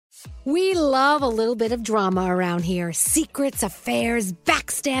We love a little bit of drama around here. Secrets, affairs,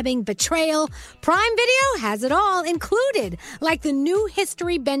 backstabbing, betrayal. Prime Video has it all included, like the new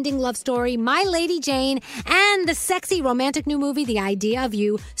history-bending love story, My Lady Jane, and the sexy romantic new movie, The Idea of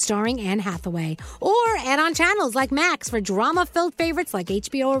You, starring Anne Hathaway. Or add-on channels like Max for drama-filled favorites like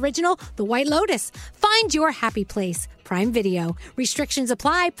HBO original, The White Lotus. Find your happy place. Prime Video. Restrictions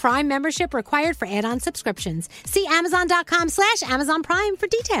apply. Prime membership required for add-on subscriptions. See Amazon.com/Amazon Prime for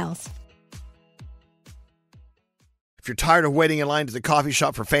details. If you're tired of waiting in line to the coffee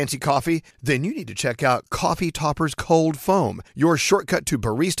shop for fancy coffee, then you need to check out Coffee Topper's Cold Foam, your shortcut to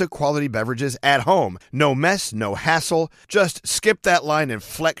barista quality beverages at home. No mess, no hassle. Just skip that line and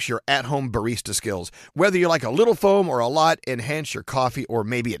flex your at-home barista skills. Whether you like a little foam or a lot, enhance your coffee, or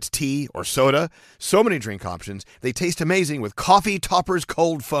maybe it's tea or soda. So many drink options. They taste amazing with Coffee Topper's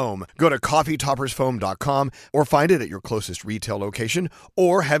Cold Foam. Go to coffeetoppersfoam.com or find it at your closest retail location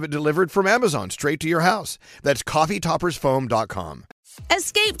or have it delivered from Amazon straight to your house. That's coffeetoppersfoam.com.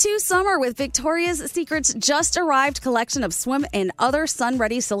 Escape to summer with Victoria's Secret's just arrived collection of swim and other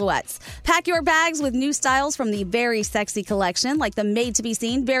sun-ready silhouettes. Pack your bags with new styles from the Very Sexy collection, like the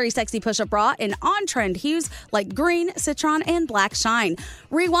made-to-be-seen Very Sexy push-up bra, and on-trend hues like green, citron, and black shine.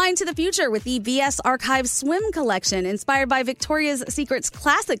 Rewind to the future with the VS Archive Swim collection, inspired by Victoria's Secret's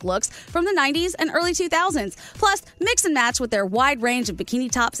classic looks from the 90s and early 2000s. Plus, mix and match with their wide range of bikini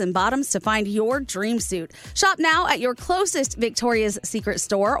tops and bottoms to find your dream suit. Shop now at your closest Victoria's Secret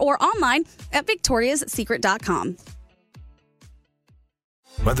store or online at victoriassecret.com.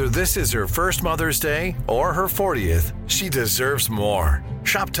 Whether this is her first Mother's Day or her 40th, she deserves more.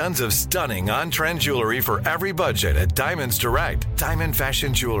 Shop tons of stunning on-trend jewelry for every budget at Diamonds Direct. Diamond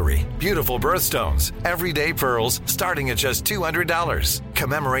fashion jewelry, beautiful birthstones, everyday pearls starting at just $200.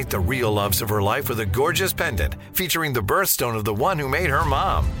 Commemorate the real loves of her life with a gorgeous pendant featuring the birthstone of the one who made her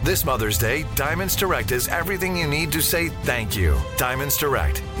mom. This Mother's Day, Diamonds Direct is everything you need to say thank you. Diamonds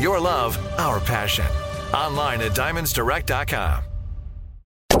Direct. Your love, our passion. Online at diamondsdirect.com.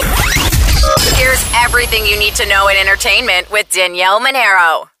 Here's everything you need to know in entertainment with Danielle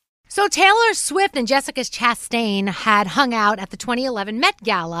Monero. So Taylor Swift and Jessica Chastain had hung out at the 2011 Met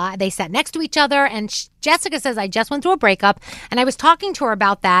Gala. They sat next to each other, and Jessica says, I just went through a breakup, and I was talking to her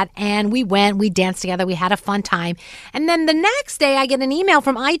about that, and we danced together, we had a fun time. And then the next day, I get an email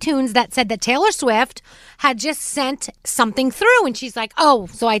from iTunes that said that Taylor Swift had just sent something through, and she's like, oh,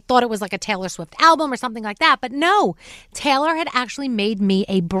 so I thought it was like a Taylor Swift album or something like that. But no, Taylor had actually made me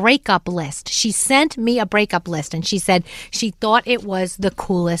a breakup list. She sent me a breakup list, and she said she thought it was the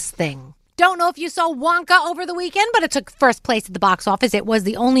coolest thing. Don't know if you saw Wonka over the weekend, but it took first place at the box office. It was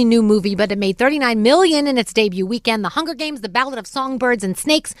the only new movie, but it made $39 million in its debut weekend. The Hunger Games, The Ballad of Songbirds and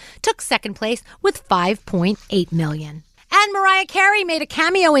Snakes took second place with $5.8 million. And Mariah Carey made a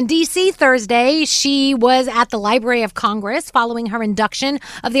cameo in D.C. Thursday. She was at the Library of Congress following her induction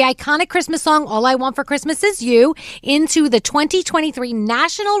of the iconic Christmas song, All I Want for Christmas Is You, into the 2023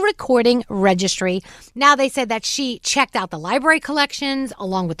 National Recording Registry. Now, they said that she checked out the library collections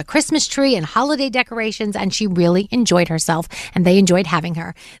along with the Christmas tree and holiday decorations, and she really enjoyed herself, and they enjoyed having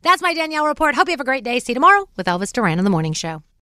her. That's my Danielle report. Hope you have a great day. See you tomorrow with Elvis Duran in the Morning Show.